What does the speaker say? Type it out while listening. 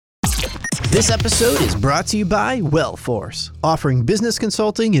This episode is brought to you by Wellforce, offering business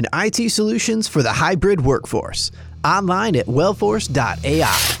consulting and IT solutions for the hybrid workforce. Online at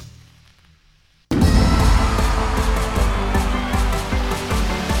wellforce.ai.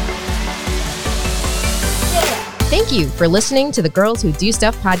 Thank you for listening to the Girls Who Do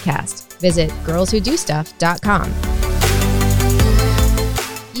Stuff podcast. Visit girlswhodostuff.com.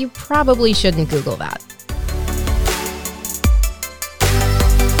 You probably shouldn't Google that.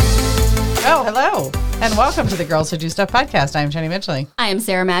 Oh, hello, and welcome to the Girls Who Do Stuff podcast. I'm Jenny Mitchell. I am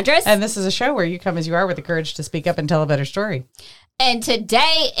Sarah Madras. And this is a show where you come as you are with the courage to speak up and tell a better story. And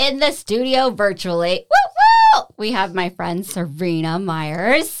today in the studio virtually, we have my friend Serena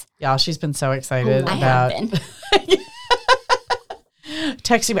Myers. Y'all, she's been so excited I about have been.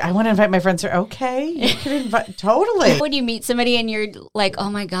 texting me. I want to invite my friends. Okay, you can invite. Totally. When you meet somebody and you're like,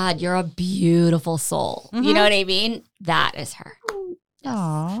 oh my God, you're a beautiful soul. Mm-hmm. You know what I mean? That is her.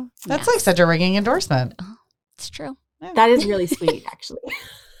 Aw, that's Yes. like such a ringing endorsement. It's true. That is really sweet, actually.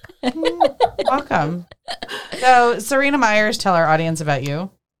 Welcome. So, Serena Myers, tell our audience about you.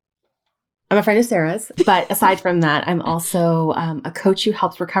 I'm a friend of Sarah's, but aside from that, I'm also a coach who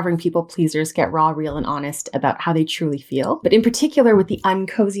helps recovering people pleasers get raw, real, and honest about how they truly feel, but in particular with the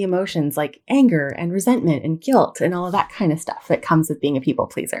uncozy emotions like anger and resentment and guilt and all of that kind of stuff that comes with being a people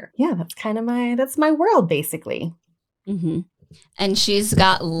pleaser. Yeah, that's my world, basically. Mm-hmm. And she's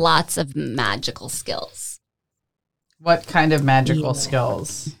got lots of magical skills. What kind of magical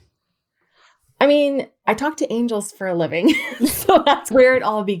skills? I mean, I talk to angels for a living, so that's where it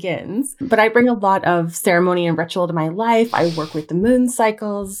all begins. But I bring a lot of ceremony and ritual to my life. I work with the moon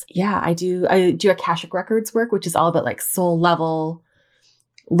cycles. Yeah, I do Akashic Records work, which is all about like soul level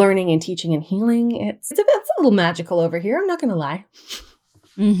learning and teaching and healing. It's a little magical over here. I'm not going to lie.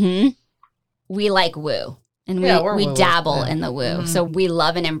 Mm-hmm. We like woo. And we woo-woo. dabble Yeah. in the woo. Mhm. So we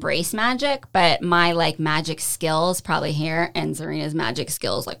love and embrace magic, but my like magic skills probably here and Serena's magic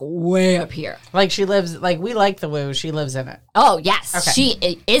skills like way up here. Like she lives, like we like the woo. She lives in it. Oh, yes. Okay. She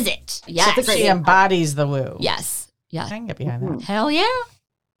is it. Yes. She embodies the woo. Yes. Yes. I can get behind that. Hell yeah.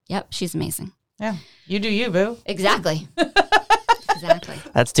 Yep. She's amazing. Yeah. You do you, boo. Exactly. Exactly.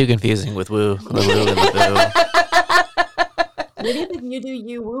 That's too confusing with woo. The woo and the Maybe you do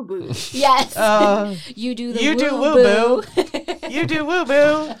you woo boo. Yes. You do the you woo do woo boo. boo. You do woo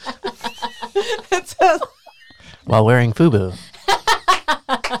boo. It says, boo. While wearing FUBU.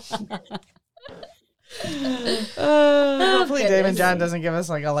 hopefully Dave and goodness. John doesn't give us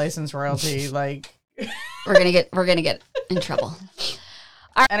like a license royalty, like We're gonna get in trouble.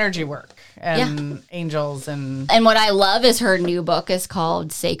 energy work and angels and And what I love is her new book is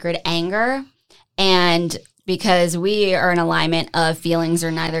called Sacred Anger. And because we are in alignment of feelings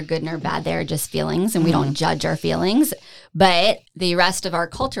are neither good nor bad, they're just feelings and we don't judge our feelings. But the rest of our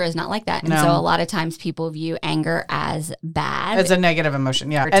culture is not like that. And No. so a lot of times people view anger as bad it's a negative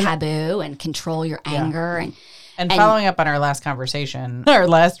emotion. Yeah. or And, taboo and control your anger. and following up on our last conversation, our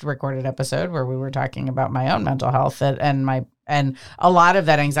last recorded episode where we were talking about my own mental health and a lot of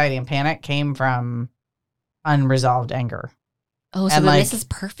that anxiety and panic came from unresolved anger. Oh, so And, then like- this is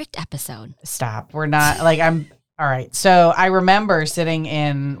perfect episode. Stop. We're not like I'm all right. So I remember sitting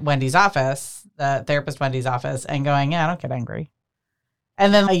in Wendy's office, the therapist Wendy's office, and going, yeah, I don't get angry.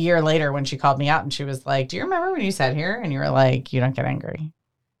 And then a year later when she called me out and she was like, do you remember when you sat here and you were like, you don't get angry?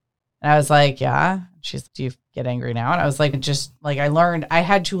 And I was like, yeah. She's, do you get angry now? And I was like, just like I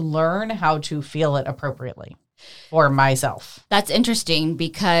had to learn how to feel it appropriately for myself. That's interesting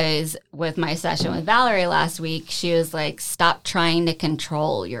because with my session with Valerie last week, she was like, stop trying to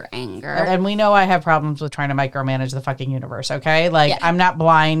control your anger. And we know I have problems with trying to micromanage the fucking universe. Okay. Like Yeah. I'm not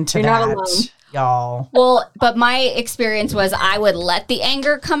blind to You're that, not alone. y'all. Well, but my experience was I would let the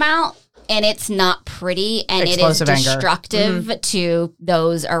anger come out and it's not pretty and Explosive it is anger. destructive to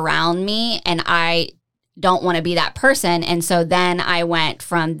those around me. And I don't want to be that person. And so then I went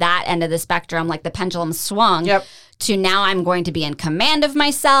from that end of the spectrum, like the pendulum swung Yep. to now I'm going to be in command of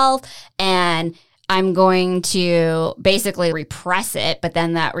myself and I'm going to basically repress it, but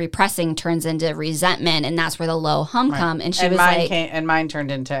then that repressing turns into resentment and that's where the low hum come. And she was like, mine turned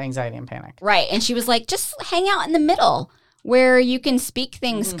into anxiety and panic. right. And she was like, just hang out in the middle where you can speak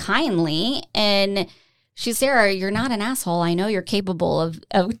things kindly. And she's, Sarah, you're not an asshole. I know you're capable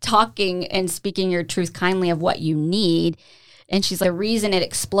of talking and speaking your truth kindly of what you need. And she's like, the reason it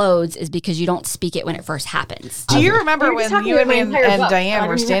explodes is because you don't speak it when it first happens. Do you remember You're just when talking you and about me my and, entire and book. Diane I were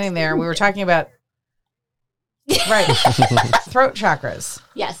don't even standing have to there? say We were talking about right throat chakras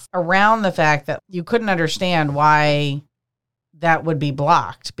Yes. around the fact that you couldn't understand why that would be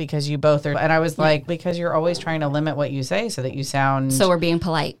blocked because you both are. And I was like, because you're always trying to limit what you say so that you sound. So we're being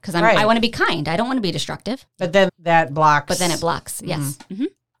polite because Right. I want to be kind. I don't want to be destructive. But then that blocks. But then it blocks. Yes. Mm-hmm.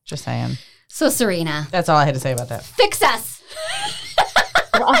 Just saying. So Serena, That's all I had to say about that. fix us.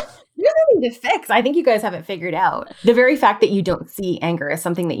 Well, there's nothing to fix. I think you guys have it figured out. The very fact that you don't see anger as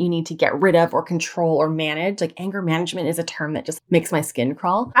something that you need to get rid of or control or manage, like anger management is a term that just makes my skin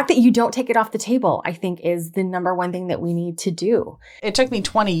crawl. The fact that you don't take it off the table, I think, is the number one thing that we need to do. It took me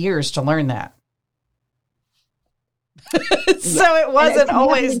 20 years to learn that. So it wasn't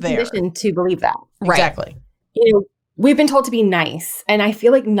always there. Conditioned to believe that. Right. Exactly. You know, we've been told to be nice, and I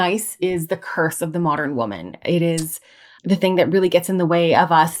feel like nice is the curse of the modern woman. It is the thing that really gets in the way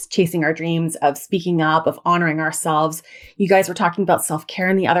of us chasing our dreams, of speaking up, of honoring ourselves. You guys were talking about self-care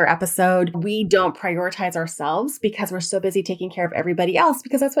in the other episode. We don't prioritize ourselves because we're so busy taking care of everybody else,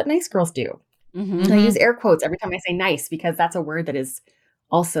 because that's what nice girls do. Mm-hmm. I use air quotes every time I say nice, because that's a word that is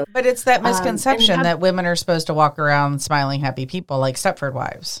also... But it's that misconception and that women are supposed to walk around smiling, happy people like Stepford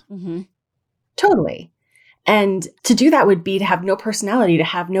wives. Mm-hmm. Totally. And to do that would be to have no personality, to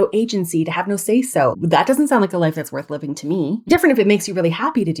have no agency, to have no say-so. That doesn't sound like a life that's worth living to me. Different if it makes you really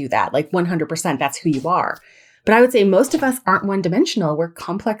happy to do that, like 100%, that's who you are. But I would say most of us aren't one-dimensional. We're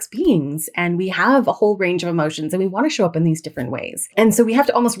complex beings, and we have a whole range of emotions, and we want to show up in these different ways. And so we have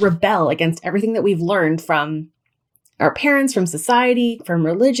to almost rebel against everything that we've learned from our parents, from society, from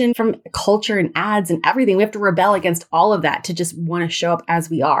religion, from culture and ads and everything. We have to rebel against all of that to just want to show up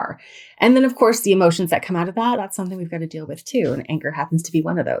as we are. And then, of course, the emotions that come out of that, that's something we've got to deal with too. And anger happens to be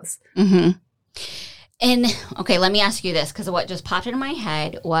one of those. Mm-hmm. And okay, let me ask you this, because what just popped into my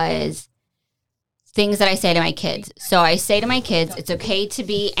head was things that I say to my kids. So I say to my kids, it's okay to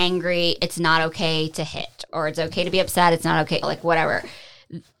be angry. It's not okay to hit, or it's okay to be upset. It's not okay, like whatever.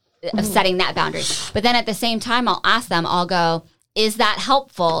 Of setting that boundary. But then at the same time, I'll ask them, I'll go, is that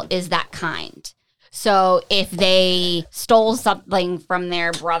helpful? Is that kind? So if they stole something from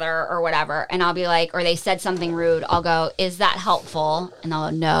their brother or whatever, and I'll be like, or they said something rude, I'll go, is that helpful? And they'll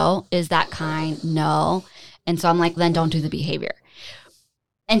go, no. Is that kind? No. And so I'm like, then don't do the behavior.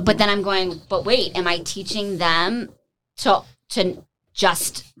 But then I'm going, but wait, am I teaching them to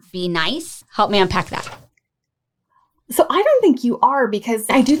just be nice? Help me unpack that. So I don't think you are, because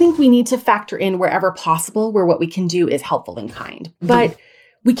I do think we need to factor in wherever possible where what we can do is helpful and kind. But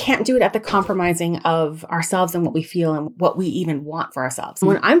we can't do it at the compromising of ourselves and what we feel and what we even want for ourselves.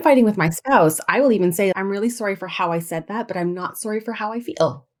 When I'm fighting with my spouse, I will even say, I'm really sorry for how I said that, but I'm not sorry for how I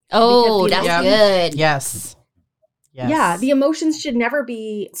feel. Oh, Because that's good. Yes. Yes. Yeah, the emotions should never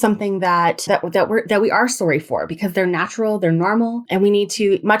be something that we are sorry for, because they're natural, they're normal, and we need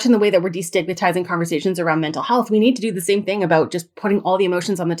to, much in the way that we're destigmatizing conversations around mental health, we need to do the same thing about just putting all the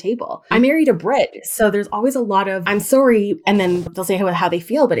emotions on the table. I married a Brit, so there's always a lot of I'm sorry, and then they'll say how they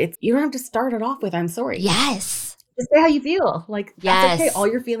feel, but you don't have to start it off with I'm sorry. Yes. Just say how you feel. Like, that's okay. Yes. All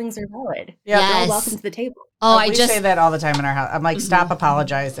your feelings are valid. Yeah. You're all Yes. welcome to the table. Oh, we say that all the time in our house. I'm like, stop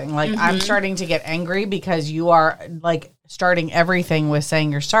apologizing. Like, I'm starting to get angry because you are like starting everything with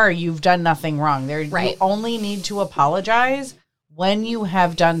saying you're sorry. You've done nothing wrong. Right. You only need to apologize when you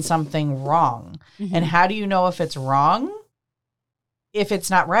have done something wrong. And how do you know if it's wrong? If it's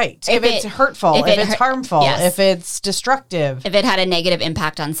not right, if it's hurtful, if it's harmful, yes. if it's destructive. If it had a negative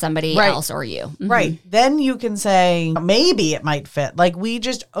impact on somebody else or you. Mm-hmm. Right. Then you can say, maybe it might fit. Like, we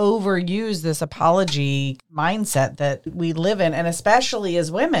just overuse this apology mindset that we live in. And especially as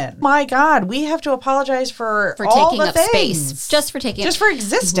women, my God, we have to apologize for all taking the up things. space. Just for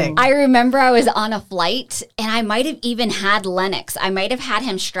existing. I remember I was on a flight, and I might have even had Lennox. I might have had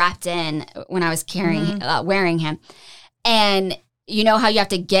him strapped in when I was wearing him. And you know how you have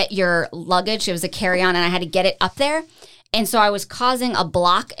to get your luggage? It was a carry-on, and I had to get it up there. And so I was causing a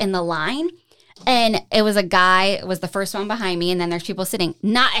block in the line. And it was a guy, it was the first one behind me, and then there's people sitting.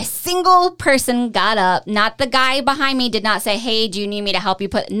 Not a single person got up. Not the guy behind me did not say, hey, do you need me to help you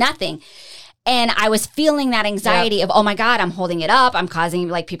put nothing? And I was feeling that anxiety of, oh my God, I'm holding it up. I'm causing,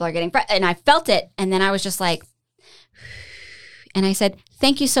 like, people are getting, and I felt it. And then I was just like, and I said,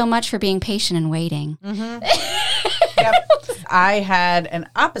 thank you so much for being patient and waiting. Yep. I had an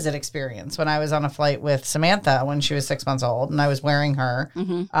opposite experience when I was on a flight with Samantha when she was 6 months old, and I was wearing her.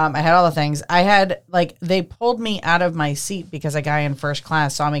 I had all the things. I had, like, they pulled me out of my seat because a guy in first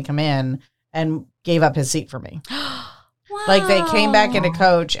class saw me come in and gave up his seat for me. Wow. Like, they came back into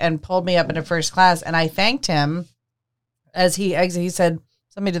coach and pulled me up into first class, and I thanked him as he exited. He said,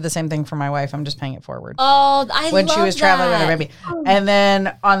 somebody did the same thing for my wife. I'm just paying it forward. Oh, I when love she was traveling with her baby. And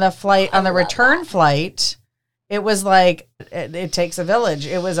then on the flight, on the return flight, It was like, it takes a village.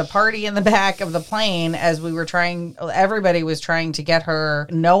 It was a party in the back of the plane as we were everybody was trying to get her.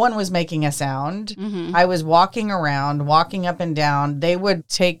 No one was making a sound. Mm-hmm. I was walking around, walking up and down. They would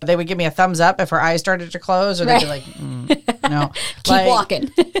give me a thumbs up if her eyes started to close, or they'd be like, no. Keep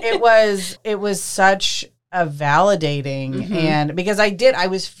walking. It was such a validating, and because I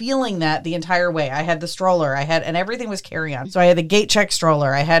was feeling that the entire way. I had the stroller, and everything was carry-on. So I had the gate check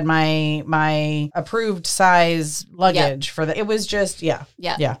stroller. I had my approved size luggage for it was just, yeah.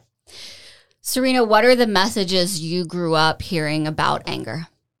 Serena, what are the messages you grew up hearing about anger?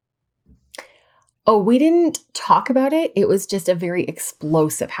 Oh, we didn't talk about it. It was just a very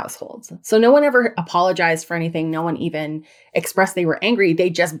explosive household. So no one ever apologized for anything. No one even expressed they were angry.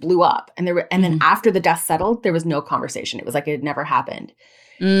 They just blew up. And then after the dust settled, there was no conversation. It was like it had never happened.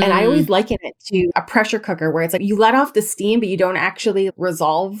 And I always liken it to a pressure cooker where it's like you let off the steam, but you don't actually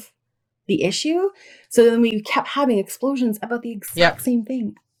resolve the issue. So then we kept having explosions about the exact same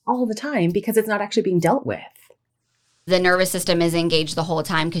thing all the time because it's not actually being dealt with. The nervous system is engaged the whole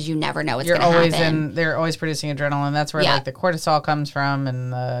time because you never know what's going to happen. They're always producing adrenaline. That's where like the cortisol comes from,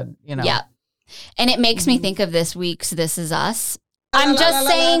 and Yeah, and it makes me think of this week's This Is Us. I'm just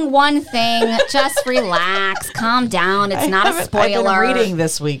saying one thing. Just relax, calm down. It's not a spoiler. I've been reading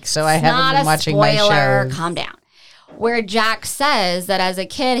this week, so I haven't been watching my shows. Calm down. Where Jack says that as a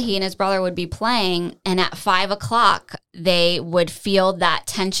kid, he and his brother would be playing, and at 5 o'clock, they would feel that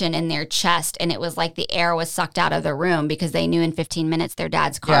tension in their chest, and it was like the air was sucked out of the room because they knew in 15 minutes their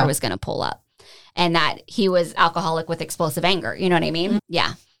dad's car was going to pull up, and that he was alcoholic with explosive anger. You know what I mean?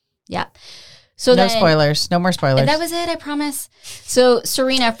 Yeah. So no spoilers. No more spoilers. That was it, I promise. So,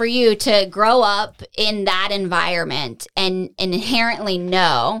 Serena, for you to grow up in that environment and inherently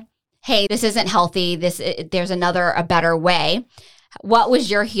know, hey, this isn't healthy. There's a better way. What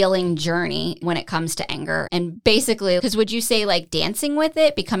was your healing journey when it comes to anger? And basically, because would you say like dancing with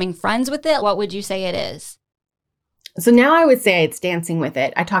it, becoming friends with it? What would you say it is? So now I would say it's dancing with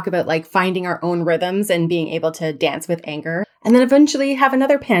it. I talk about like finding our own rhythms and being able to dance with anger, and then eventually have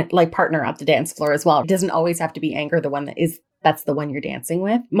another partner at the dance floor as well. It doesn't always have to be anger, that's the one you're dancing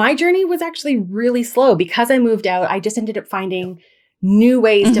with. My journey was actually really slow because I moved out. I just ended up finding new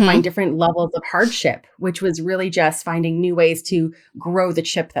ways to find different levels of hardship, which was really just finding new ways to grow the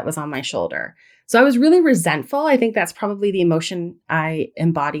chip that was on my shoulder. So I was really resentful. I think that's probably the emotion I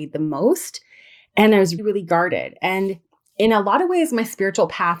embodied the most. And I was really guarded. And in a lot of ways, my spiritual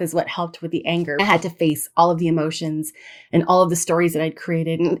path is what helped with the anger. I had to face all of the emotions and all of the stories that I'd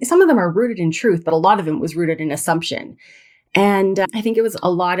created. And some of them are rooted in truth, but a lot of them was rooted in assumption. And I think it was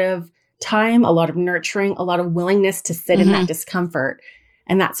a lot of time, a lot of nurturing, a lot of willingness to sit in that discomfort.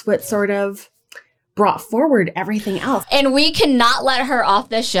 And that's what sort of brought forward everything else. And we cannot let her off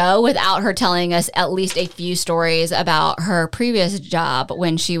the show without her telling us at least a few stories about her previous job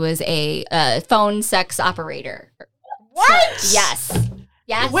when she was a phone sex operator. What? So,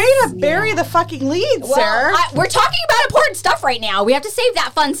 yes. Way to bury the fucking lead, Sarah. We're talking about important stuff right now. We have to save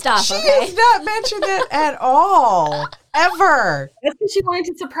that fun stuff. She has not mentioned it at all. Ever. That's because she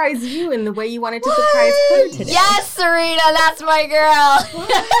wanted to surprise you in the way you wanted to surprise her today. Yes, Serena, that's my girl.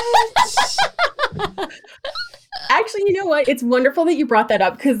 Actually, you know what? It's wonderful that you brought that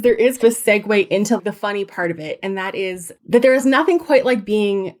up because there is this segue into the funny part of it. And that is that there is nothing quite like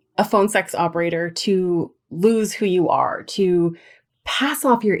being a phone sex operator to lose who you are, to pass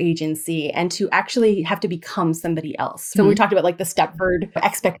off your agency, and to actually have to become somebody else. So we talked about like the Stepford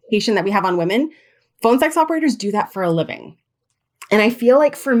expectation that we have on women. Phone sex operators do that for a living. And I feel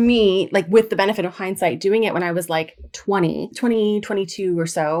like for me, like with the benefit of hindsight, doing it when I was like 22 or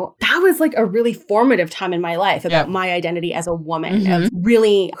so, that was like a really formative time in my life about my identity as a woman, of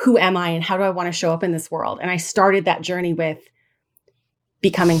really who am I and how do I want to show up in this world? And I started that journey with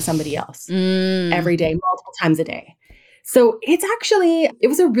becoming somebody else every day, multiple times a day. So it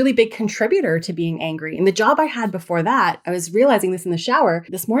was a really big contributor to being angry. And the job I had before that, I was realizing this in the shower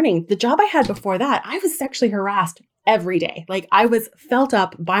this morning, the job I had before that, I was sexually harassed every day. Like I was felt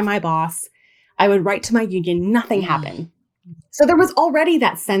up by my boss. I would write to my union, nothing happened. So there was already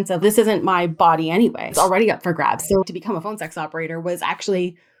that sense of this isn't my body anyway. It's already up for grabs. So to become a phone sex operator was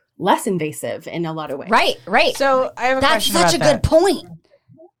actually less invasive in a lot of ways. Right. So I have a question about that. That's such a good point.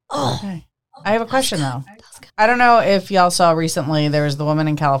 Oh. Okay. I have a question though. I don't know if y'all saw recently, there was the woman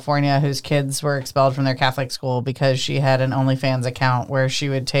in California whose kids were expelled from their Catholic school because she had an OnlyFans account where she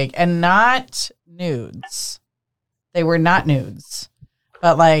would take, and not nudes. They were not nudes,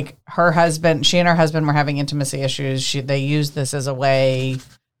 but like she and her husband were having intimacy issues. They used this as a way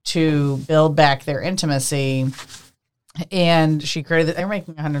to build back their intimacy. And she created, they're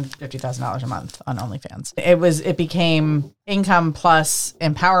making $150,000 a month on OnlyFans. It became income plus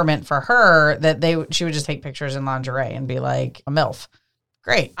empowerment for her that she would just take pictures in lingerie and be like a MILF.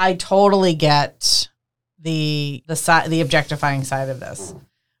 Great. I totally get the objectifying side of this.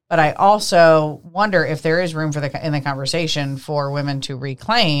 But I also wonder if there is room in the conversation for women to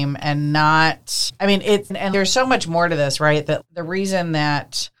reclaim and not, I mean, and there's so much more to this, right? That the reason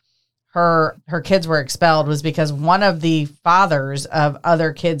that her kids were expelled was because one of the fathers of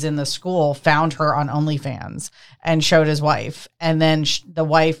other kids in the school found her on OnlyFans and showed his wife. And then the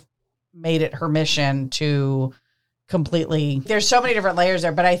wife made it her mission to completely, there's so many different layers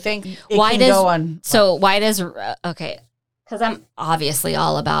there, but I think because I'm obviously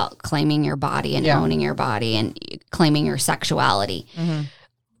all about claiming your body and owning your body and claiming your sexuality. Mm-hmm.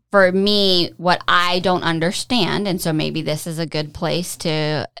 For me, what I don't understand, and so maybe this is a good place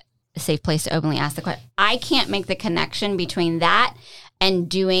a safe place to openly ask the question. I can't make the connection between that and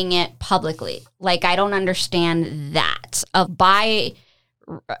doing it publicly. Like, I don't understand that. I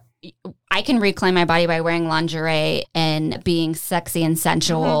can reclaim my body by wearing lingerie and being sexy and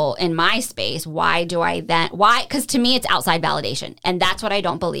sensual in my space. Why do I then? Why? Because to me, it's outside validation. And that's what I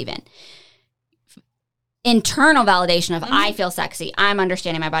don't believe in. Internal validation of I feel sexy, I'm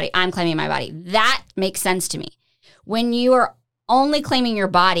understanding my body, I'm claiming my body. That makes sense to me. When you are only claiming your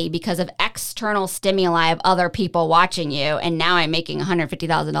body because of external stimuli of other people watching you, and now I'm making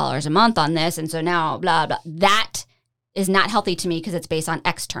 $150,000 a month on this, and so now blah, blah, that is not healthy to me because it's based on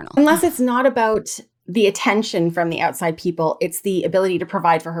external. Unless it's not about the attention from the outside people, it's the ability to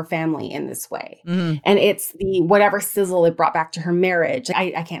provide for her family in this way. Mm-hmm. And it's the whatever sizzle it brought back to her marriage.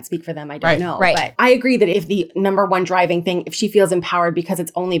 I can't speak for them. I don't know. Right. But I agree that if the number one driving thing, if she feels empowered because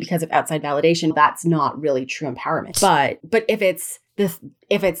it's only because of outside validation, that's not really true empowerment. But if it's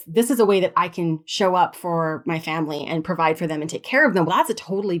this is a way that I can show up for my family and provide for them and take care of them, well, that's a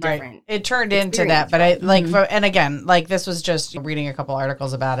totally different. Right. It turned into that, but I like, and again, like this was just reading a couple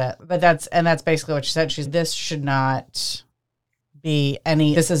articles about it, but that's basically what she said. This should not be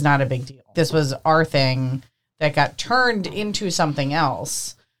this is not a big deal. This was our thing that got turned into something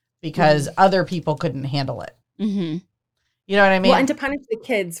else because other people couldn't handle it. Mm-hmm. You know what I mean? Well, and to punish the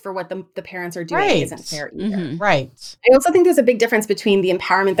kids for what the parents are doing isn't fair either. Mm-hmm. Right. I also think there's a big difference between the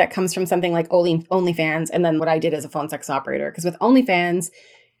empowerment that comes from something like OnlyFans and then what I did as a phone sex operator. Because with OnlyFans,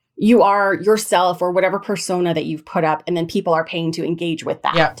 you are yourself or whatever persona that you've put up, and then people are paying to engage with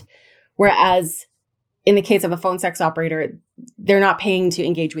that. Yep. Whereas in the case of a phone sex operator, they're not paying to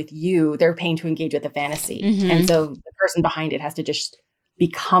engage with you. They're paying to engage with the fantasy. Mm-hmm. And so the person behind it has to just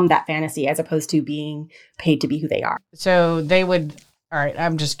become that fantasy as opposed to being paid to be who they are. So they would, all right,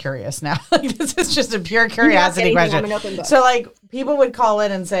 I'm just curious now. Like, this is just a pure curiosity question. I'm an open book. So like people would call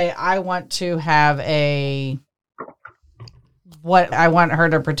in and say, I want to have I want her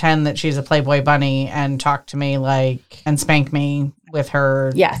to pretend that she's a Playboy bunny and talk to me and spank me with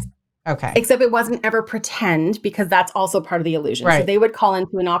her. Yes. Okay. Except it wasn't ever pretend because that's also part of the illusion. Right. So they would call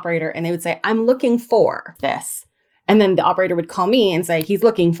into an operator and they would say, I'm looking for this. And then the operator would call me and say, he's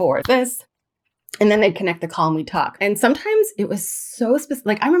looking for this. And then they'd connect the call and we'd talk. And sometimes it was so specific.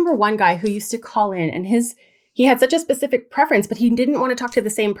 Like I remember one guy who used to call in and he had such a specific preference, but he didn't want to talk to the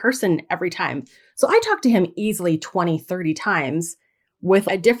same person every time. So I talked to him easily 20, 30 times with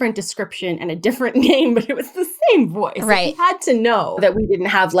a different description and a different name, but it was the same voice. Right. Like, he had to know that we didn't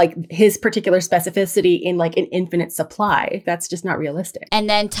have like his particular specificity in like an infinite supply. That's just not realistic. And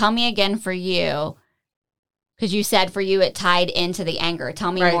then tell me again for you, because you said for you it tied into the anger.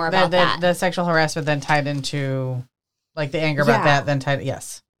 Tell me more about that. The sexual harassment then tied into like the anger about that, then tied,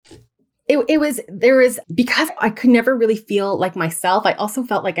 yes. Because I could never really feel like myself. I also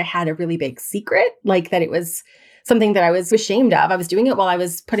felt like I had a really big secret, like that it was something that I was ashamed of. I was doing it while I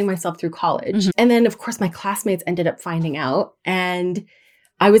was putting myself through college. Mm-hmm. And then of course my classmates ended up finding out, and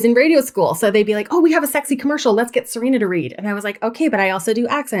I was in radio school. So they'd be like, oh, we have a sexy commercial. Let's get Serena to read. And I was like, okay, but I also do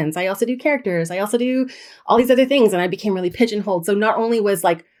accents. I also do characters. I also do all these other things. And I became really pigeonholed. So not only was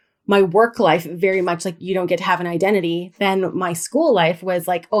like my work life very much like you don't get to have an identity, then my school life was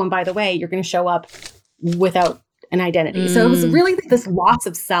like, oh, and by the way, you're going to show up without an identity. So it was really this loss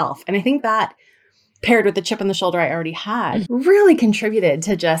of self. And I think that paired with the chip on the shoulder I already had really contributed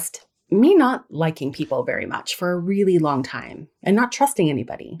to just me not liking people very much for a really long time and not trusting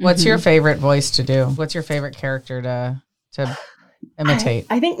anybody. What's your favorite voice to do? What's your favorite character to imitate?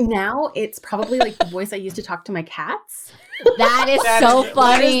 I think now it's probably like the voice I used to talk to my cats. That is so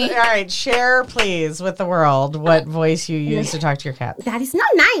funny. All right, share please with the world what voice you use to talk to your cats. That is not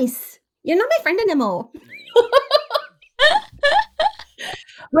nice. You're not my friend anymore.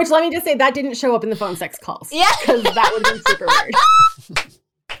 Which, let me just say, that didn't show up in the phone sex calls. Yeah. Because that would have been super weird.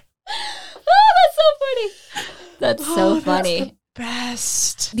 Oh, that's so funny. That's so funny.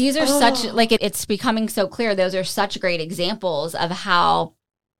 Best. These are such, like, it's becoming so clear. Those are such great examples of how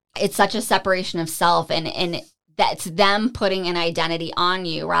it's such a separation of self, and that's them putting an identity on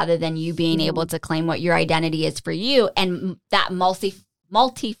you rather than you being able to claim what your identity is for you, and that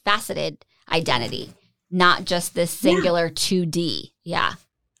multifaceted identity, not just this singular 2D. Yeah.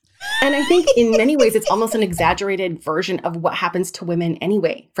 And I think in many ways, it's almost an exaggerated version of what happens to women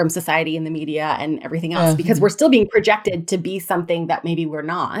anyway from society and the media and everything else, because we're still being projected to be something that maybe we're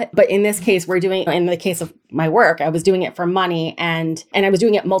not. But in this case, we're doing, in the case of my work, I was doing it for money, and I was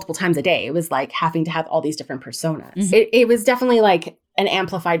doing it multiple times a day. It was like having to have all these different personas. Mm-hmm. It was definitely like an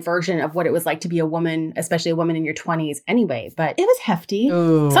amplified version of what it was like to be a woman, especially a woman in your 20s anyway. But it was hefty.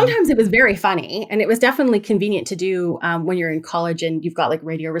 Ooh. Sometimes it was very funny, and it was definitely convenient to do when you're in college and you've got like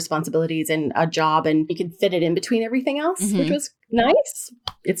radio responsibilities and a job, and you can fit it in between everything else, which was nice.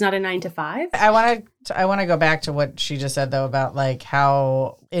 It's not a 9 to 5. I want to go back to what she just said though about like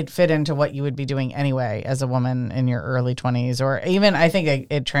how it fit into what you would be doing anyway as a woman in your early 20s, or even I think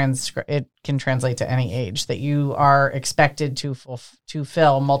it can translate to any age, that you are expected to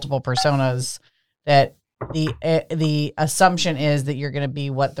fill multiple personas, that the assumption is that you're going to be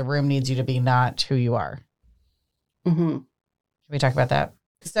what the room needs you to be, not who you are. Mm-hmm. Can we talk about that?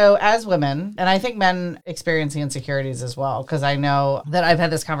 So as women, and I think men experience the insecurities as well, because I know that I've had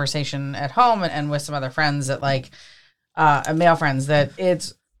this conversation at home and with some other friends that like male friends, that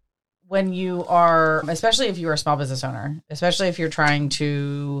it's when you are, especially if you're a small business owner, especially if you're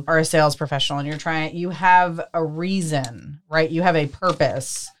are a sales professional and you have a reason, right? You have a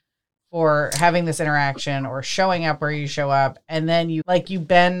purpose for having this interaction or showing up where you show up, and then you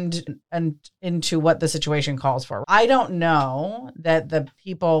bend into what the situation calls for. I don't know that the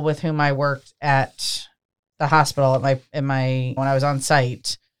people with whom I worked at the hospital when I was on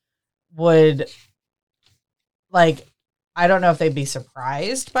site would I don't know if they'd be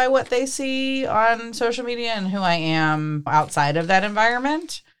surprised by what they see on social media and who I am outside of that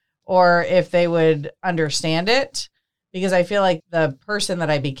environment, or if they would understand it. Because I feel like the person that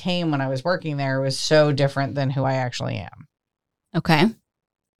I became when I was working there was so different than who I actually am. Okay.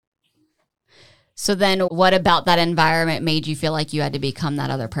 So then what about that environment made you feel like you had to become that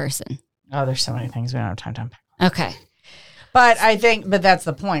other person? Oh, there's so many things we don't have time to unpack. Okay. But that's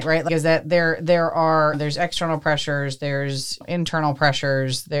the point, right? Like, is that there's external pressures, there's internal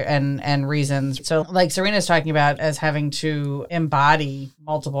pressures there and reasons. So like Serena's talking about as having to embody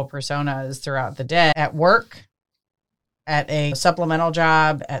multiple personas throughout the day at work, at a supplemental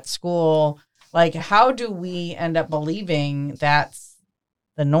job, at school. Like, how do we end up believing that's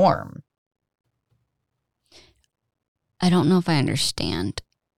the norm? I don't know if I understand.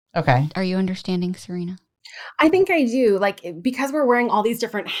 Okay. Are you understanding, Serena? I think I do. Like, because we're wearing all these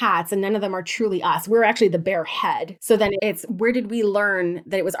different hats and none of them are truly us, we're actually the bare head. So then it's, where did we learn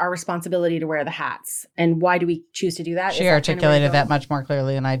that it was our responsibility to wear the hats? And why do we choose to do that? She articulated that much more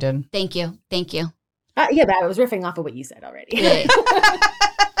clearly than I did. Thank you. Yeah, but I was riffing off of what you said already. Yeah.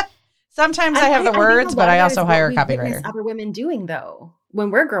 Sometimes I have the words, but I also hire a copywriter. Other women doing though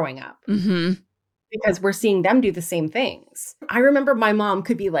when we're growing up, because we're seeing them do the same things. I remember my mom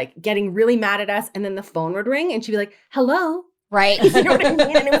could be like getting really mad at us, and then the phone would ring, and she'd be like, "Hello." Right. You know what I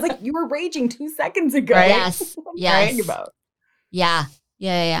mean? And it was like, you were raging 2 seconds ago. Right? Yes. What are you talking about? Yeah.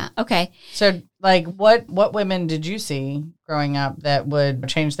 Okay. So, like, what women did you see growing up that would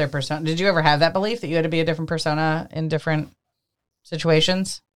change their persona? Did you ever have that belief that you had to be a different persona in different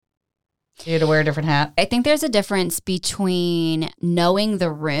situations? You had to wear a different hat? I think there's a difference between knowing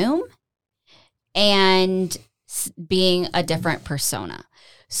the room and being a different persona.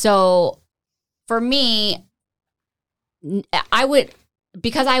 So, for me,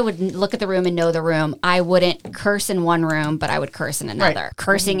 because I would look at the room and know the room, I wouldn't curse in one room, but I would curse in another. Right.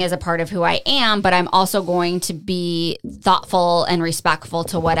 Cursing is a part of who I am, but I'm also going to be thoughtful and respectful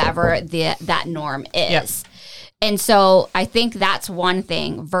to whatever that norm is. Yep. And so I think that's one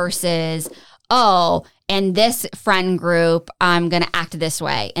thing versus, in this friend group, I'm going to act this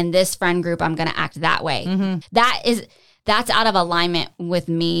way. In this friend group, I'm going to act that way. Mm-hmm. That's out of alignment with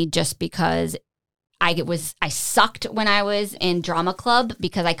me just because I sucked when I was in drama club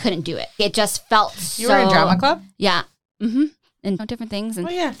because I couldn't do it. It just felt You were in drama club? Yeah. Mm-hmm. And different things. And,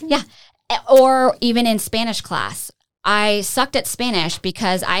 yeah. Yeah. Or even in Spanish class. I sucked at Spanish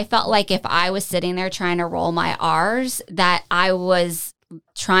because I felt like if I was sitting there trying to roll my R's, that I was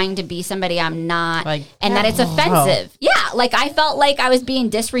trying to be somebody I'm not, Like, and that it's offensive. Yeah, like I felt like I was being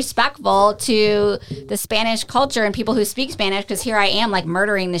disrespectful to the Spanish culture and people who speak Spanish, because here I am like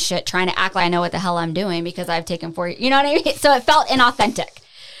murdering the shit, trying to act like I know what the hell I'm doing because I've taken 4 years. You know what I mean? So it felt inauthentic.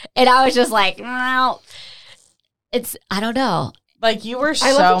 And I was just like, no, I don't know. Like you were I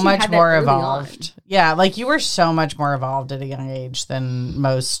so love that you much had that more early evolved. Yeah, like you were so much more evolved at a young age than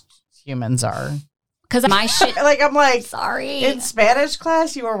most humans are. Because my shit, Like I'm like, sorry. in Spanish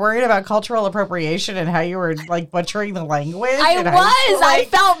class, you were worried about cultural appropriation and how you were like butchering the language. I in was. high school. I Like,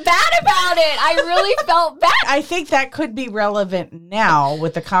 felt bad about it. I really felt bad. I think that could be relevant now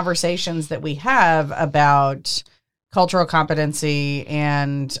with the conversations that we have about cultural competency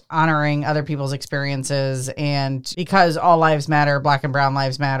and honoring other people's experiences. And because all lives matter, Black and brown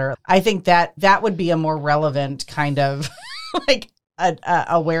lives matter, I think that that would be a more relevant kind of like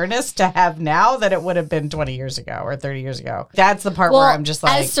awareness to have now than it would have been 20 years ago or 30 years ago. That's the part where I'm just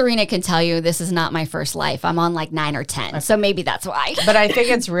like, as Serena can tell you, this is not my first life. I'm on like 9 or 10. So maybe that's why. but I think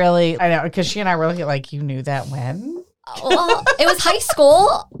it's really, I know, because she and I were looking like, you knew that when? Well, it was high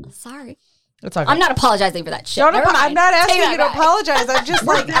school. Sorry. It's okay. I'm not apologizing for that shit. Don't Never mind. I'm not asking Take you to that back. apologize. I'm just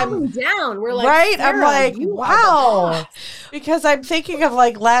like, I'm down. We're like, right. I'm Sarah, like, you are the wow, boss. because I'm thinking of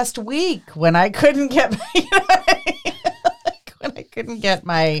like last week when I couldn't get, when I couldn't get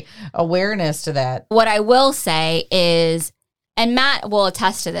my awareness to that. What I will say is, and Matt will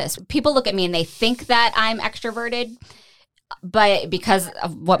attest to this, people look at me and they think that I'm extroverted, but because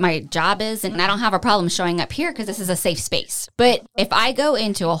of what my job is, and I don't have a problem showing up here because this is a safe space. But if I go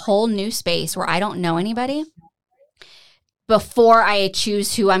into a whole new space where I don't know anybody, before I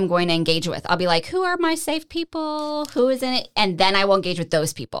choose who I'm going to engage with, I'll be like, who are my safe people? Who is in it? And then I will engage with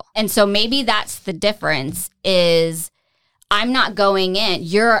those people. And so maybe that's the difference is I'm not going in.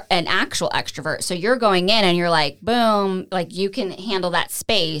 You're an actual extrovert. So you're going in and you're like, boom, like you can handle that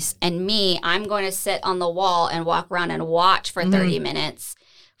space. And me, I'm going to sit on the wall and walk around and watch for 30 minutes,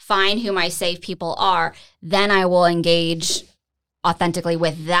 find who my safe people are. Then I will engage authentically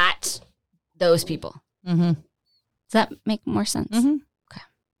with those people. Mm-hmm. Does that make more sense? Mm-hmm.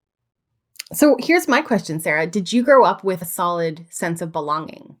 So here's my question, Sarah. Did you grow up with a solid sense of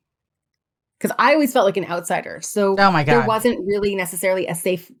belonging? Because I always felt like an outsider. So Oh my God. there wasn't really necessarily a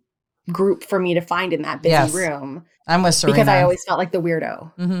safe group for me to find in that busy Yes. room. I'm with Serena. Because I always felt like the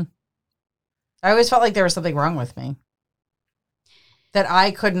weirdo. Mm-hmm. I always felt like there was something wrong with me. That I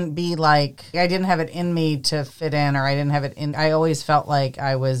couldn't be like, I didn't have it in me to fit in, or I didn't have it in. I always felt like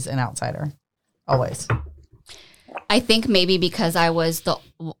I was an outsider. Always. I think maybe because I was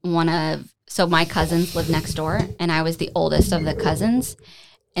so my cousins lived next door and I was the oldest of the cousins.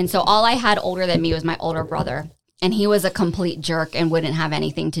 And so all I had older than me was my older brother. And he was a complete jerk and wouldn't have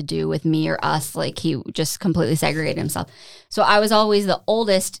anything to do with me or us. Like he just completely segregated himself. So I was always the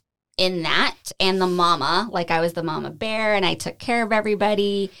oldest in that, and the mama. Like I was the mama bear and I took care of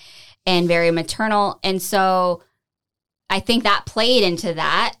everybody and very maternal. And so I think that played into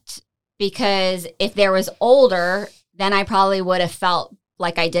that, because if there was older, then I probably would have felt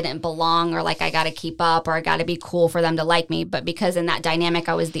like I didn't belong, or like I got to keep up, or I got to be cool for them to like me. But because in that dynamic,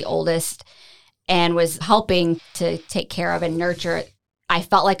 I was the oldest and was helping to take care of and nurture it, I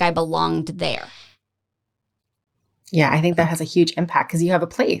felt like I belonged there. Yeah, I think that has a huge impact because you have a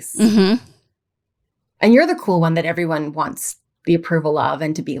place. Mm-hmm. And you're the cool one that everyone wants the approval of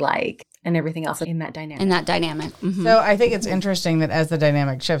and to be like, and everything else in that dynamic. In that dynamic. Mm-hmm. So I think it's interesting that as the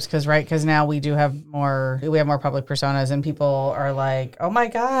dynamic shifts, because now we have more public personas, and people are like, oh my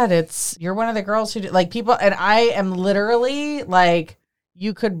God, you're one of the girls who do, like people, and I am literally like,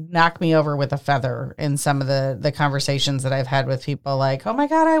 you could knock me over with a feather in some of the conversations that I've had with people, like, oh my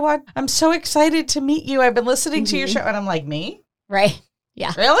God, I'm so excited to meet you. I've been listening to your show. And I'm like, me? Right.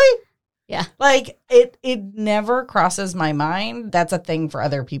 Yeah. Really? Yeah. Like it never crosses my mind. That's a thing for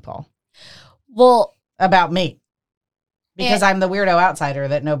other people. Well, About me. Because I'm the weirdo outsider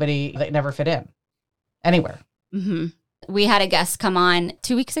that never fit in anywhere. mm-hmm. We had a guest come on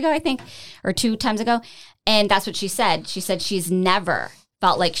 2 weeks ago, I think, or 2 times ago. And that's what she said. She said she's never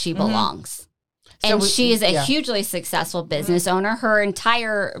felt like she belongs. And she is a hugely successful business owner. Her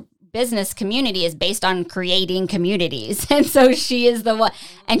entire business community is based on creating communities. And so she is the one.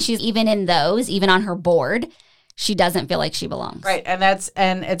 And she's even in those, even on her board, she doesn't feel like she belongs. Right.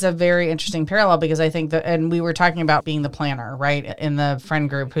 And it's a very interesting parallel, because I think and we were talking about being the planner, right? In the friend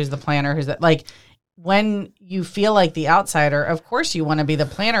group, who's the planner, like when you feel like the outsider, of course you want to be the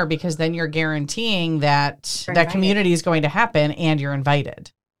planner, because then you're guaranteeing that community is going to happen and you're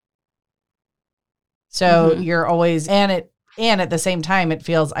invited. So you're always, and at the same time, it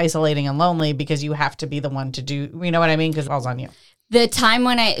feels isolating and lonely because you have to be the one to do, you know what I mean? Because it falls on you. The time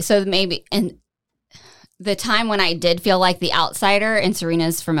when the time when I did feel like the outsider, and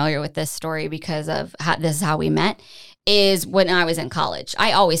Serena's familiar with this story because of this is how we met, is when I was in college.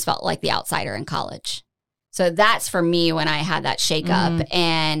 I always felt like the outsider in college. So that's for me when I had that shakeup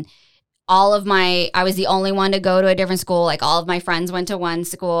and I was the only one to go to a different school. Like all of my friends went to one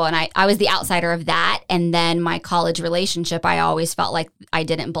school and I was the outsider of that. And then my college relationship, I always felt like I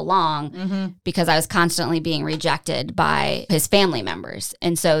didn't belong because I was constantly being rejected by his family members.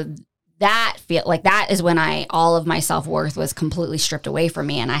 And so that is when all of my self-worth was completely stripped away from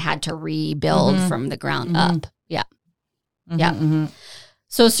me and I had to rebuild from the ground up. Yeah. Yeah.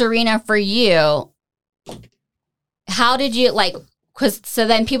 So Serena, for you, how did you so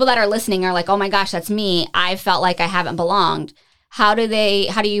then people that are listening are like, oh my gosh, that's me. I felt like I haven't belonged. How do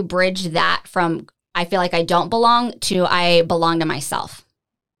you bridge that from I feel like I don't belong to I belong to myself?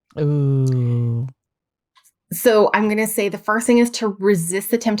 Ooh. So I'm going to say the first thing is to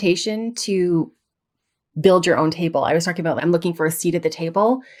resist the temptation to build your own table. I was talking about I'm looking for a seat at the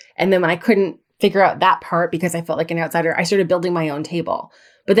table. And then when I couldn't figure out that part because I felt like an outsider, I started building my own table.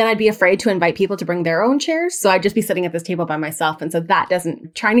 But then I'd be afraid to invite people to bring their own chairs. So I'd just be sitting at this table by myself. And so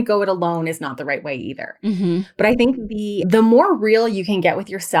trying to go it alone is not the right way either. But I think the more real you can get with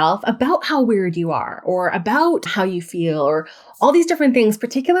yourself about how weird you are or about how you feel or all these different things,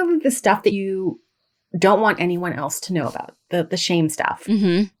 particularly the stuff that you don't want anyone else to know about, the shame stuff.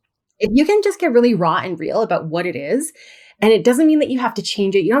 If you can just get really raw and real about what it is, and it doesn't mean that you have to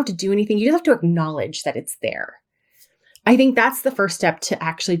change it. You don't have to do anything. You just have to acknowledge that it's there. I think that's the first step to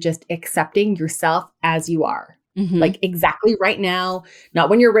actually just accepting yourself as you are. Like exactly right now, not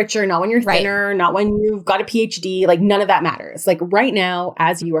when you're richer, not when you're thinner, not when you've got a PhD, like none of that matters. Like right now,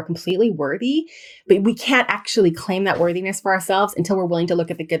 as you are completely worthy, but we can't actually claim that worthiness for ourselves until we're willing to look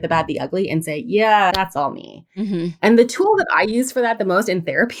at the good, the bad, the ugly and say, yeah, that's all me. And the tool that I use for that the most in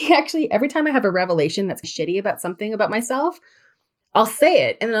therapy, actually, every time I have a revelation that's shitty about something about myself, I'll say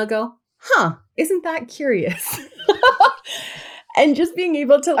it and then I'll go, isn't that curious? And just being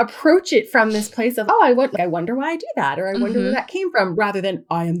able to approach it from this place of, I wonder why I do that, or I wonder where that came from, rather than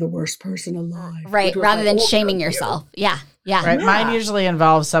I am the worst person alive. Right, rather than shaming yourself. Yeah. Right. Yeah. Mine usually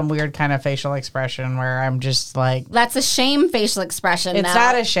involves some weird kind of facial expression where I'm just like... That's a shame facial expression. It's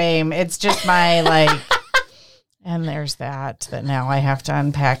not a shame. It's just my and there's that now I have to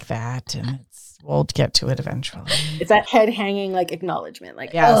unpack that and we'll get to it eventually. It's that head hanging acknowledgement.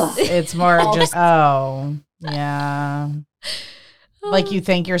 Yes, it's more just, yeah. Like you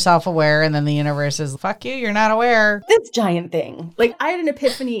think you're self-aware and then the universe is, fuck you, you're not aware. This giant thing. I had an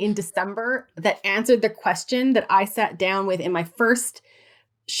epiphany in December that answered the question that I sat down with in my first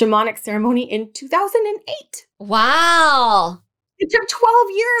shamanic ceremony in 2008. Wow. It took 12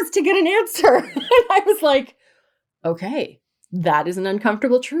 years to get an answer. And I was like, okay, that is an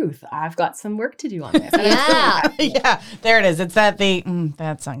uncomfortable truth. I've got some work to do on this. Yeah, there it is. It's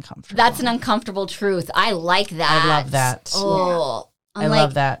that's uncomfortable. That's an uncomfortable truth. I like that. I love that. Oh, I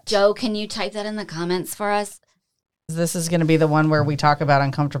love that. Joe, can you type that in the comments for us? This is going to be the one where we talk about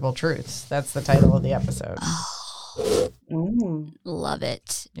uncomfortable truths. That's the title of the episode. Love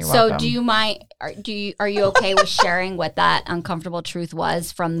it. You're so welcome. do you mind, are you okay with sharing what that uncomfortable truth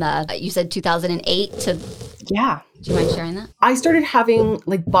was from you said 2008 to... Yeah. Do you mind sharing that? I started having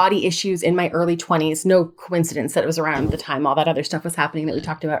body issues in my early 20s. No coincidence that it was around the time all that other stuff was happening that we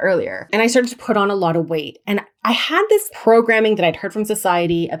talked about earlier. And I started to put on a lot of weight. And I had this programming that I'd heard from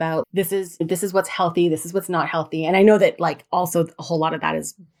society about this is what's healthy, this is what's not healthy. And I know that also a whole lot of that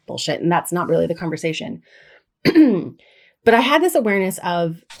is bullshit and that's not really the conversation. But I had this awareness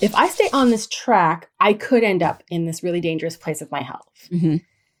of if I stay on this track, I could end up in this really dangerous place with my health. And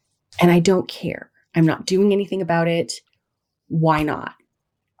I don't care. I'm not doing anything about it. Why not?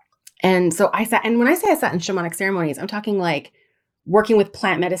 And so when I say I sat in shamanic ceremonies, I'm talking working with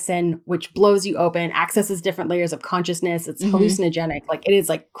plant medicine, which blows you open, accesses different layers of consciousness. It's hallucinogenic. It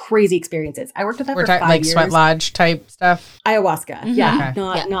is crazy experiences. I worked with that for 5 years. Sweat lodge type stuff? Ayahuasca. Yeah. Okay.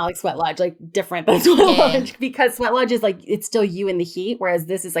 Not like sweat lodge, different than sweat lodge, because sweat lodge is it's still you in the heat. Whereas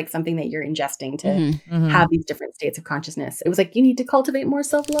this is something that you're ingesting to have these different states of consciousness. It was you need to cultivate more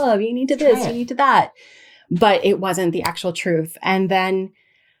self-love. You need to this, you need to that. But it wasn't the actual truth. And then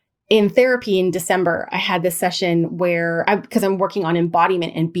in therapy in December, I had this session where because I'm working on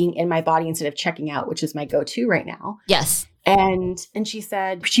embodiment and being in my body instead of checking out, which is my go-to right now. Yes. And she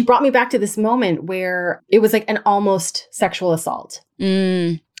said, she brought me back to this moment where it was an almost sexual assault.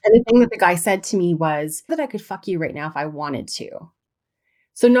 And the thing that the guy said to me was that I could fuck you right now if I wanted to.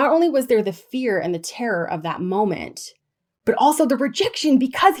 So not only was there the fear and the terror of that moment, but also the rejection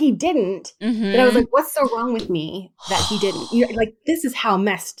because he didn't. Mhm. And I was like, what's so wrong with me that he didn't? You know, like, this is how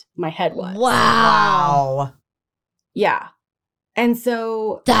messed my head was. Wow. Yeah. And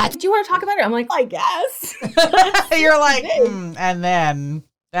so, That- do you want to talk about it? I'm like, I guess. You're like, and then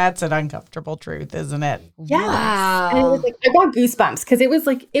that's an uncomfortable truth, isn't it? Yeah. Wow. And it was like, I got goosebumps because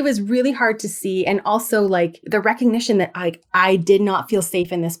it was really hard to see. And also like the recognition that I did not feel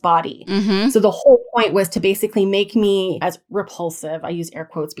safe in this body. Mm-hmm. So the whole point was to basically make me as repulsive. I use air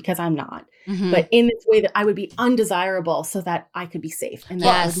quotes because I'm not, Mm-hmm. but in this way that I would be undesirable so that I could be safe. And that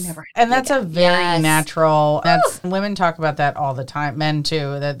Yes. would never happen. And that's a very Yes. natural. That's women talk about that all the time. Men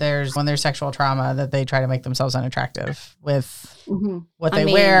too. That when there's sexual trauma, that they try to make themselves unattractive with Mhm. what I they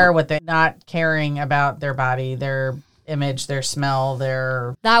mean- wear, what they're not caring about their body, their image, their smell,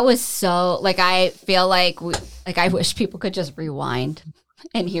 their. That was so, like, I feel like, I wish people could just rewind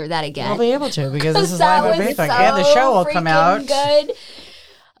and hear that again. We'll be able to because this is That live on was Facebook, and the show will come freaking out. Good.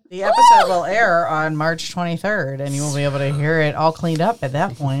 The episode will air on March 23rd, and you will be able to hear it all cleaned up at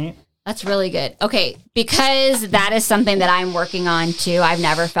that point. That's really good. Okay, because that is something that I'm working on too. I've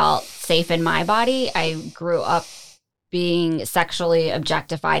never felt safe in my body. I grew up being sexually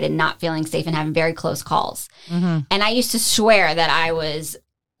objectified and not feeling safe and having very close calls. Mm-hmm. And I used to swear that I was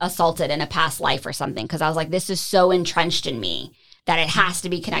assaulted in a past life or something because I was like, this is so entrenched in me that it has to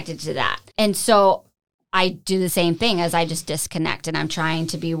be connected to that. And so I do the same thing as I just disconnect and I'm trying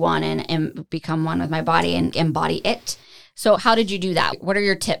to be one and become one with my body and embody it. So how did you do that? What are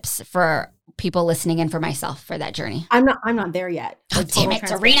your tips for people listening and for myself for that journey? I'm not there yet. Oh, Like, damn total it,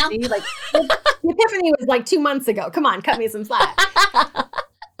 Serena. transparency. Like the epiphany was like 2 months ago. Come on, cut me some slack.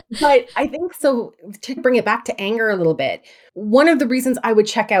 But I think so, to bring it back to anger a little bit, one of the reasons I would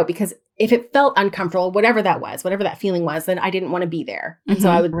check out, because if it felt uncomfortable, whatever that was, whatever that feeling was, then I didn't want to be there. And so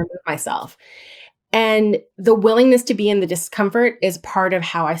Mhm. I would remove myself. And the willingness to be in the discomfort is part of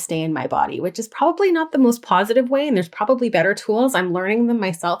how I stay in my body, which is probably not the most positive way. And there's probably better tools. I'm learning them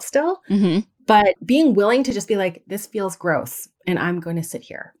myself still. Mm-hmm. But being willing to just be like, this feels gross and I'm going to sit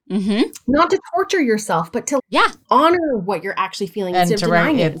here. Mm-hmm. Not to torture yourself, but to Yeah. honor what you're actually feeling And instead of to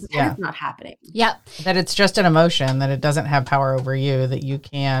denying it. it's- Pretend yeah. It's not happening. Yep. That it's just an emotion, that it doesn't have power over you, that you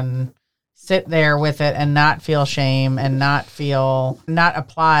can sit there with it and not feel shame and not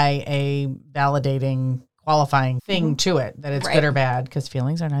apply a validating, qualifying thing to it, that it's Right. good or bad, because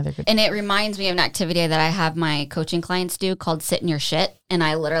feelings are neither good. And it reminds me of an activity that I have my coaching clients do called sit in your shit. And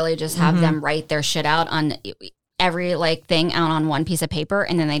I literally just have Mhm. them write their shit out on every thing out on one piece of paper.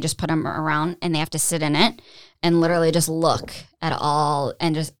 And then they just put them around and they have to sit in it and literally just look at all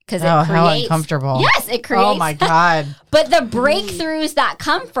and just because Oh, it how creates. uncomfortable. Yes, it creates. Oh my God. But the breakthroughs that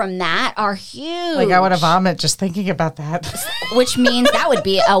come from that are huge. Like I want to vomit just thinking about that. Which means that would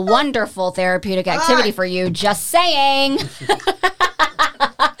be a wonderful therapeutic activity for you. Just saying.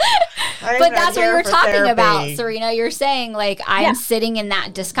 But that's what you're talking about, Serena. You're saying I'm Yeah. sitting in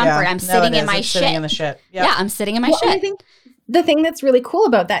that discomfort. I'm sitting in my shit. Sitting in the shit. Yep. Yeah, I'm sitting in my Well, and I shit. think the thing that's really cool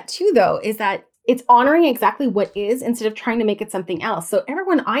about that too, though, is that it's honoring exactly what is instead of trying to make it something else. So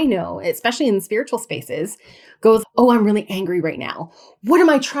everyone I know, especially in spiritual spaces, goes, oh, I'm really angry right now. What's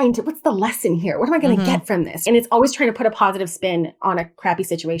the lesson here? What am I going to Mhm. get from this? And it's always trying to put a positive spin on a crappy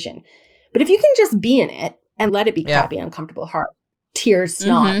situation. But if you can just be in it and let it be Yeah. crappy, uncomfortable, hard, tears,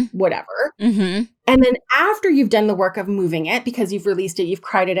 snot, whatever. Mm-hmm. And then after you've done the work of moving it, because you've released it, you've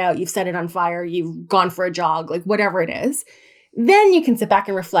cried it out, you've set it on fire, you've gone for a jog, whatever it is, then you can sit back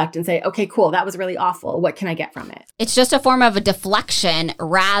and reflect and say, okay, cool, that was really awful. What can I get from it? It's just a form of a deflection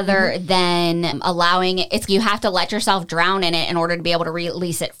rather than allowing it. It's you have to let yourself drown in it in order to be able to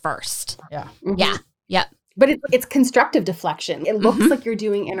release it first. Yeah. Mhm. Yeah. Yep. But it's constructive deflection. It looks Mhm. like you're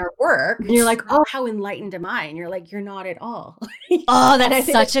doing inner work. And you're like, oh, how enlightened am I? And you're like, you're not at all. Oh, And I that's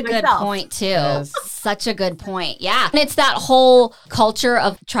say such that a to good myself. point too. Yes. Such a good point. Yeah. And it's that whole culture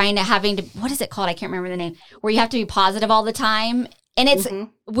of having to, what is it called? I can't remember the name, where you have to be positive all the time. And it's, Mhm.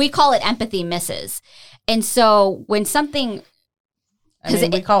 we call it empathy misses. And so when something, I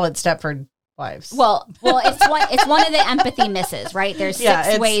mean, we call it Stepford Wives. well, it's one of the empathy misses, right? There's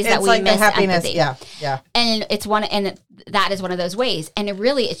six ways that we like miss the happiness. empathy. Yeah. And that is one of those ways. And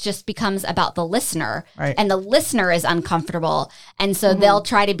it just becomes about the listener. Right. And the listener is uncomfortable. And so they'll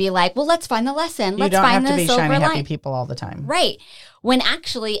try to be like, well, let's find the lesson. You Let's don't find have to the be silver shiny, happy line. people all the time. Right. When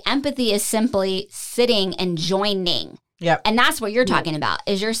actually empathy is simply sitting and joining. Yep. And that's what you're talking about,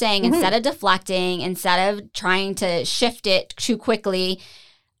 is you're saying instead of deflecting, instead of trying to shift it too quickly,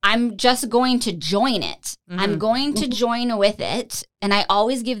 I'm just going to join it. I'm going to join with it. And I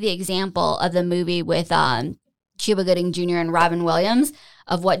always give the example of the movie with Cuba Gooding Jr. and Robin Williams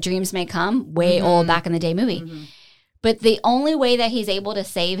of What Dreams May Come, way old back in the day movie. But the only way that he's able to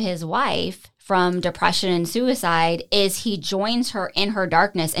save his wife from depression and suicide is he joins her in her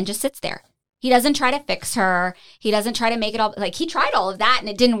darkness and just sits there. He doesn't try to fix her. He doesn't try to make it all, like he tried all of that and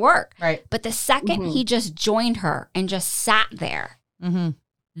it didn't work. Right. But the second he just joined her and just sat there, Mm-hmm.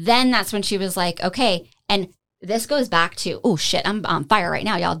 then that's when she was like, okay. And this goes back to, oh shit, I'm on fire right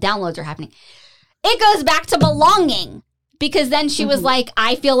now. Y'all, downloads are happening. It goes back to belonging. Because then she was like,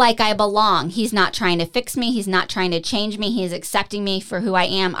 I feel like I belong. He's not trying to fix me. He's not trying to change me. He's accepting me for who I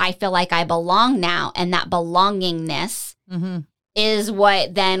am. I feel like I belong now. And that belongingness is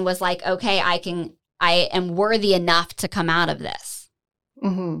what then was like, okay, I am worthy enough to come out of this.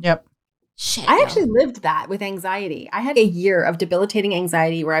 Yep. Shit. I actually lived that with anxiety. I had a year of debilitating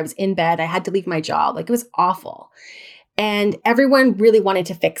anxiety where I was in bed. I had to leave my job. Like, it was awful. And everyone really wanted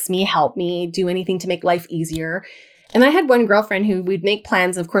to fix me, help me, do anything to make life easier. And I had one girlfriend who we'd make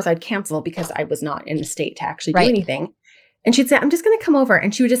plans. Of course, I'd cancel because I was not in the state to actually do anything. And she'd say, I'm just going to come over.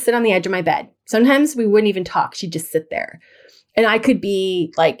 And she would just sit on the edge of my bed. Sometimes we wouldn't even talk. She'd just sit there. And I could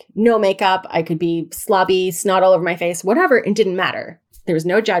be like, no makeup. I could be slobby, snot all over my face, whatever. It didn't matter. There was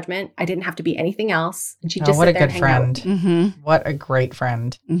no judgment. I didn't have to be anything else. And she'd just what sit a there good and hang out. friend. What a great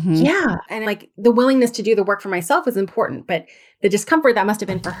friend. Yeah. And like the willingness to do the work for myself was important. But the discomfort that must have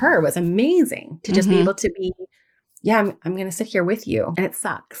been for her was amazing to just be able to be, I'm going to sit here with you. And it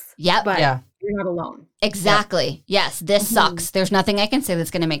sucks. Yep. But you're not alone. Exactly. Yep. Yes. This sucks. There's nothing I can say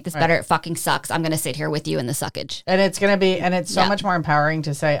that's going to make this better. It fucking sucks. I'm going to sit here with you in the suckage. And it's going to be, and it's so much more empowering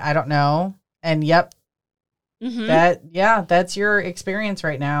to say, I don't know. And that's your experience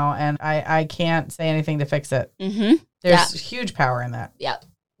right now. And I can't say anything to fix it. There's huge power in that. Yep.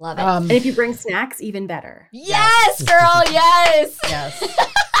 Love it. And if you bring snacks, even better. Yes, girl. Yes. Yes.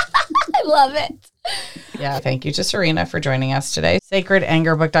 I love it. Yeah, thank you to Serena for joining us today.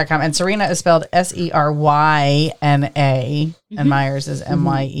 SacredAngerBook.com. And Serena is spelled Seyryna, and Myers is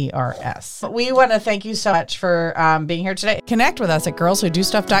Myers. We want to thank you so much for being here today. Connect with us at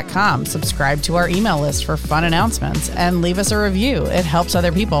girlswhodostuff.com. Subscribe to our email list for fun announcements and leave us a review. It helps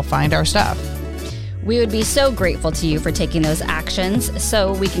other people find our stuff. We would be so grateful to you for taking those actions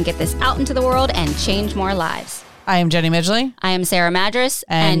so we can get this out into the world and change more lives. I am Jenny Midgley. I am Sarah Madras.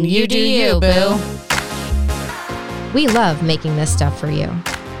 And you do you, boo. We love making this stuff for you.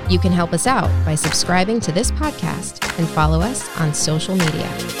 You can help us out by subscribing to this podcast and follow us on social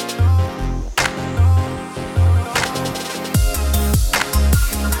media.